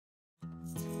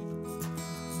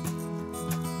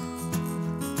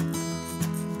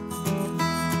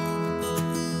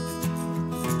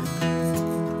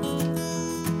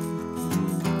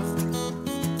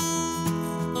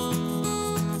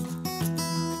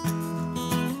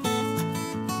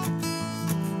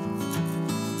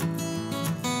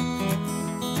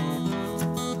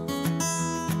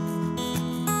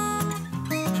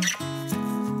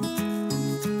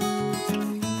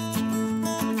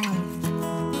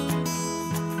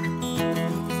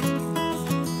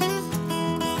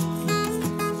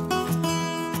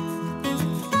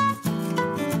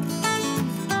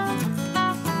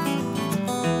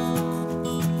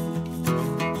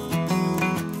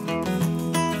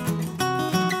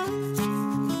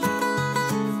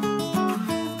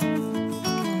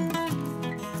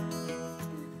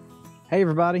Hey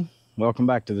everybody, welcome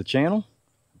back to the channel.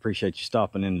 Appreciate you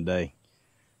stopping in today.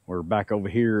 We're back over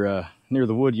here near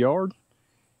the wood yard,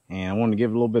 and I wanted to give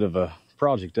a little bit of a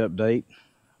project update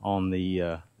on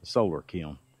the solar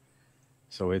kiln.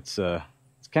 So it's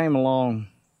came along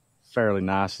fairly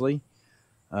nicely.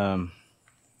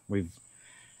 We've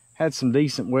had some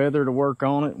decent weather to work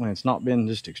on it when it's not been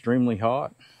just extremely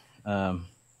hot. So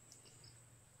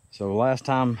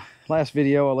last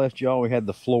video I left y'all, we had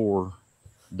the floor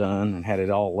done and had it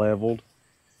all leveled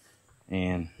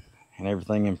and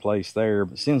everything in place there.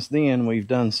 But since then we've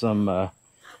done some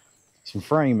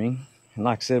framing, and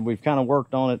like I said, we've kind of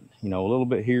worked on it, you know, a little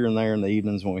bit here and there in the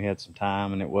evenings when we had some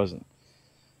time and it wasn't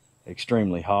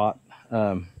extremely hot.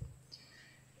 You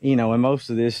know, and most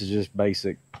of this is just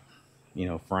basic, you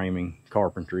know, framing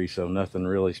carpentry, so nothing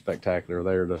really spectacular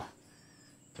there to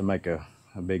make a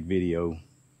big video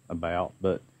about.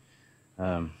 But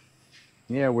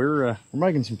yeah, we're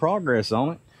making some progress on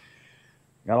it.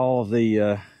 Got all of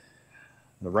the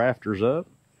rafters up.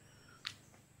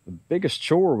 The biggest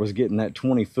chore was getting that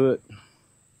 20-foot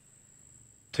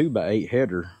 2x8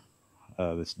 header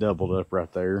that's doubled up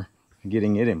right there,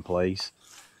 getting it in place.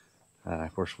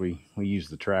 Of course, we use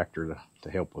the tractor to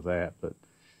help with that, but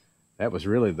that was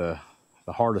really the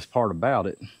hardest part about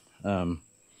it. Other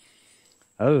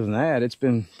than that, it's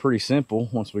been pretty simple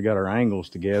once we got our angles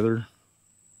together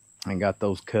and got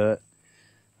those cut,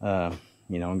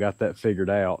 you know, and got that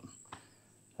figured out.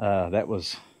 That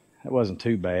wasn't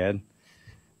too bad,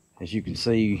 as you can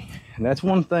see. And that's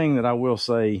one thing that I will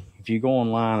say, if you go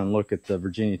online and look at the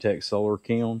Virginia Tech solar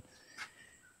kiln,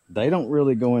 they don't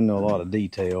really go into a lot of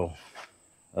detail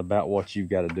about what you've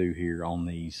got to do here on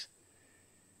these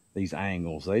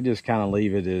angles. They just kind of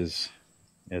leave it as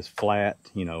flat,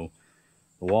 you know,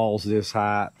 the wall's this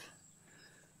height,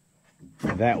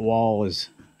 that wall is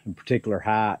in particular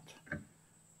height,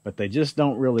 but they just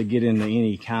don't really get into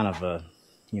any kind of a,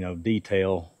 you know,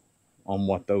 detail on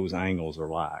what those angles are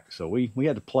like. So we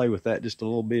had to play with that just a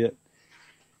little bit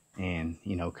and,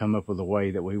 you know, come up with a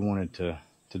way that we wanted to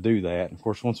do that. And of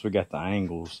course, once we got the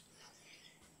angles,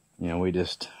 you know, we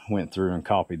just went through and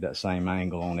copied that same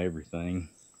angle on everything,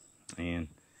 and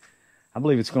I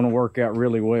believe it's going to work out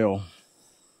really well.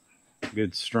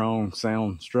 Good, strong,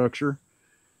 sound structure,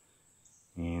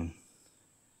 and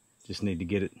just need to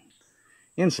get it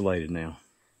insulated now.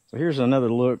 So here's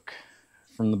another look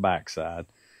from the back side.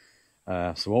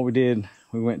 So what we did,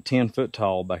 we went 10 foot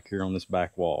tall back here on this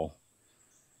back wall,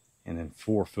 and then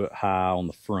 4 foot high on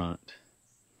the front.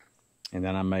 And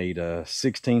then I made a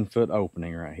 16-foot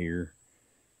opening right here,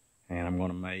 and I'm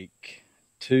going to make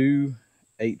 2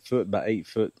 8-foot by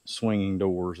 8-foot swinging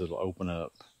doors that'll open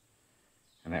up,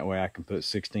 and that way I can put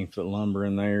 16-foot lumber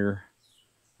in there,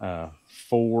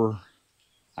 4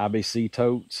 IBC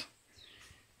totes,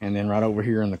 and then right over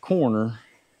here in the corner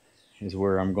is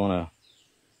where I'm going to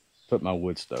put my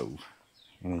wood stove.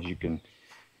 And as you can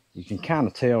kind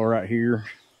of tell right here,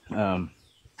 we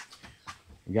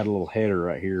got a little header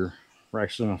right here. We're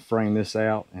actually going to frame this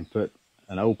out and put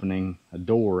an opening, a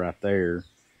door right there,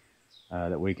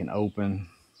 that we can open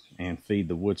and feed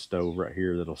the wood stove right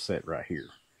here that'll sit right here.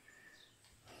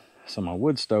 So my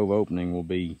wood stove opening will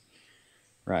be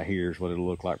right here, is what it'll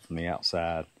look like from the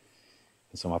outside.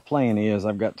 And so my plan is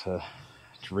I've got to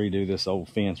redo this old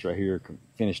fence right here,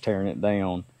 finish tearing it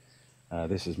down.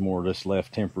 This is more just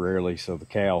left temporarily so the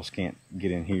cows can't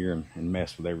get in here and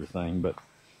mess with everything. But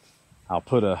I'll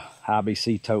put a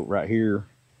IBC tote right here,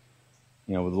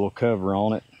 you know, with a little cover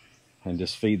on it, and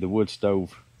just feed the wood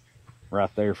stove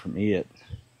right there from it.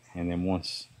 And then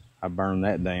once I burn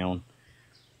that down,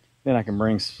 then I can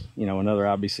bring, you know, another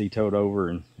IBC tote over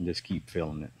and just keep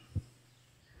filling it.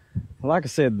 Like I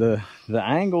said, the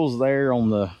angles there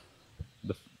on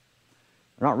they're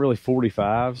not really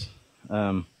 45s.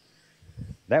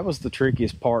 That was the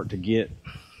trickiest part to get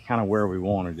kind of where we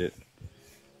wanted it.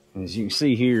 And as you can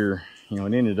see here, you know,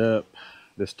 it ended up,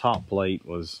 this top plate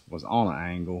was on an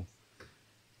angle,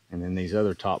 and then these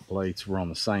other top plates were on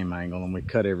the same angle, and we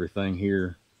cut everything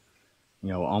here, you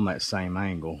know, on that same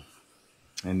angle,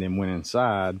 and then went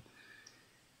inside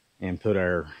and put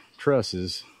our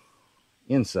trusses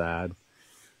inside,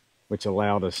 which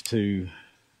allowed us to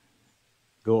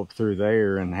go up through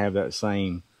there and have that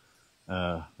same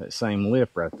lip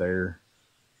right there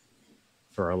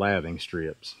for our lathing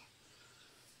strips.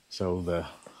 So the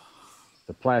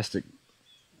plastic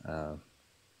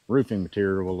roofing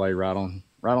material will lay right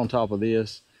on top of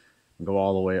this and go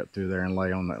all the way up through there and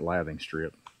lay on that lathing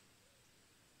strip.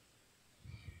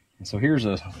 And so here's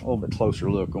a little bit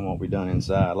closer look on what we've done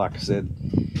inside. Like I said,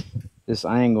 this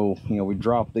angle, you know, we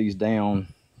dropped these down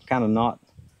kind of not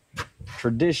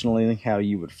traditionally how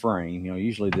you would frame. You know,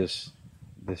 usually this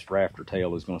rafter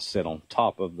tail is going to sit on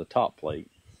top of the top plate.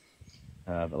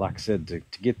 But like I said, to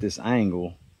get this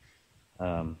angle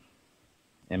and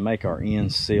make our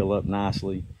ends seal up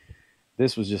nicely,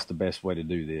 this was just the best way to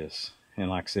do this. And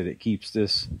like I said, it keeps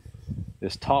this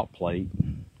top plate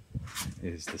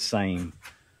is the same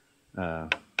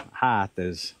height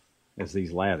as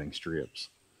these lathing strips.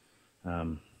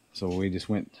 So we just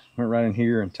went right in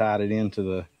here and tied it into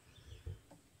the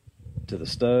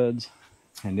studs,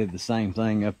 and did the same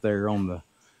thing up there on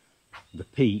the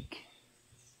peak.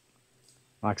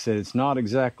 Like I said, it's not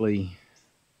exactly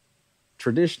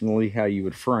traditionally how you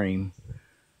would frame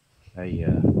a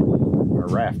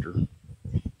rafter,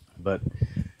 but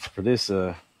for this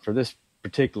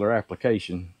particular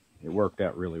application, it worked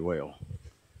out really well.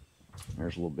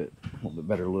 There's a little bit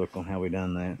better look on how we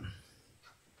done that.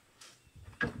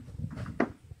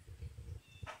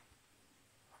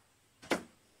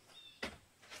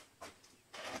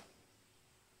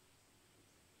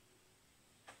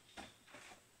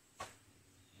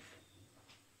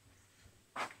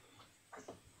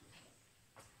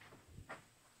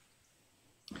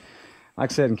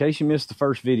 Like I said, in case you missed the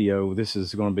first video, this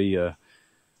is going to be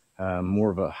more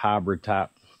of a hybrid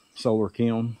type solar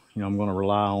kiln. You know, I'm going to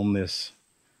rely on this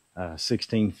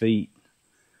 16 feet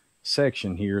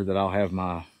section here that I'll have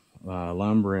my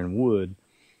lumber and wood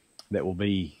that will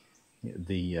be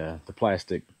the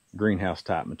plastic greenhouse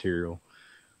type material,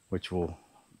 which will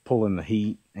pull in the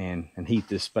heat and heat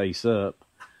this space up.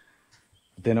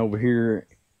 Then over here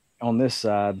on this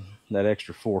side, that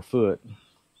extra 4 foot,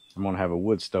 I'm going to have a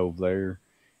wood stove there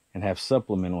and have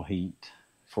supplemental heat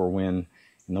for when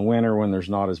in the winter, when there's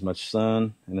not as much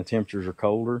sun and the temperatures are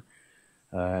colder,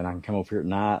 and I can come over here at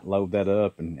night, load that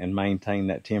up and maintain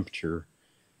that temperature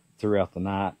throughout the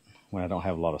night when I don't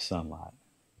have a lot of sunlight.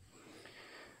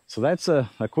 So that's a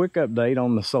quick update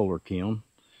on the solar kiln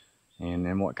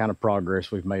and what kind of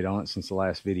progress we've made on it since the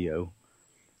last video.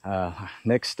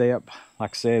 Next step,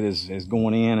 like I said, is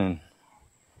going in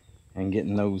and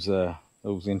getting those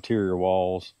interior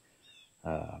walls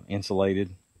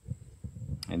insulated,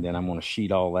 and then I'm going to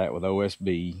sheet all that with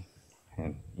OSB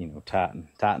and, you know, tighten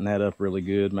that up really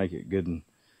good, make it good and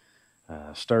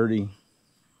sturdy,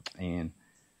 and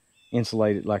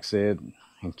insulate it, like I said,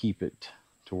 and keep it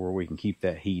to where we can keep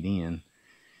that heat in.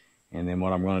 And then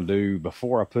what I'm going to do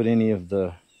before I put any of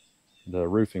the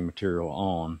roofing material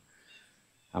on,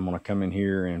 I'm going to come in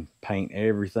here and paint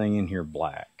everything in here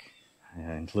black,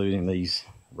 including these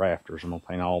rafters. I'm going to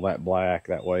paint all that black.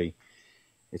 That way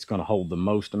it's going to hold the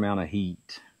most amount of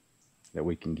heat that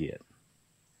we can get.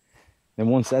 Then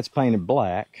once that's painted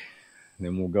black,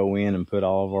 then we'll go in and put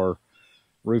all of our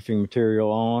roofing material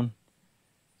on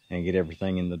and get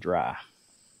everything in the dry.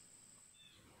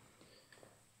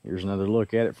 Here's another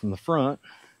look at it from the front,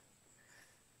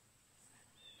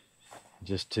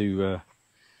 just to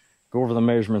go over the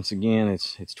measurements again.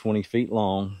 It's 20 feet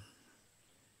long,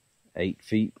 8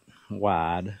 feet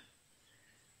wide.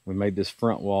 We made this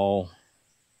front wall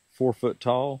 4 foot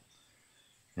tall,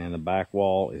 and the back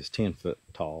wall is 10 foot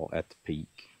tall at the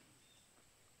peak.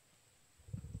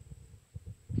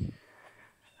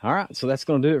 All right, so that's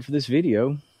going to do it for this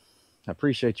video. I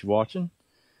appreciate you watching.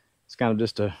 It's kind of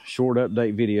just a short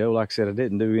update video. Like I said, I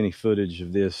didn't do any footage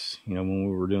of this, you know, when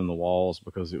we were doing the walls,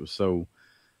 because it was so,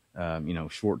 you know,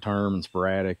 short term and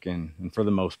sporadic, and for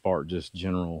the most part, just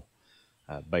general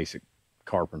basic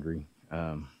carpentry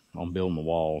on building the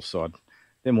walls. So I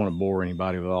didn't want to bore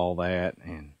anybody with all that.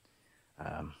 And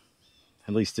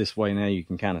at least this way now you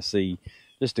can kind of see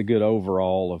just a good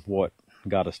overall of what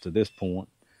got us to this point.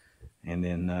 And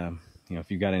then, you know,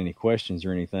 if you've got any questions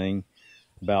or anything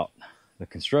about the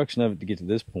construction of it to get to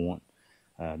this point,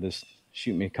 just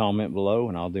shoot me a comment below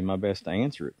and I'll do my best to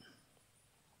answer it.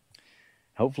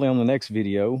 Hopefully on the next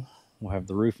video, we'll have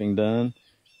the roofing done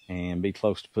and be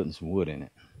close to putting some wood in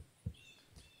it.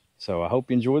 So I hope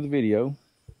you enjoyed the video,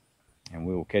 and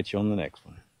we will catch you on the next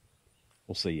one.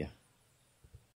 We'll see you.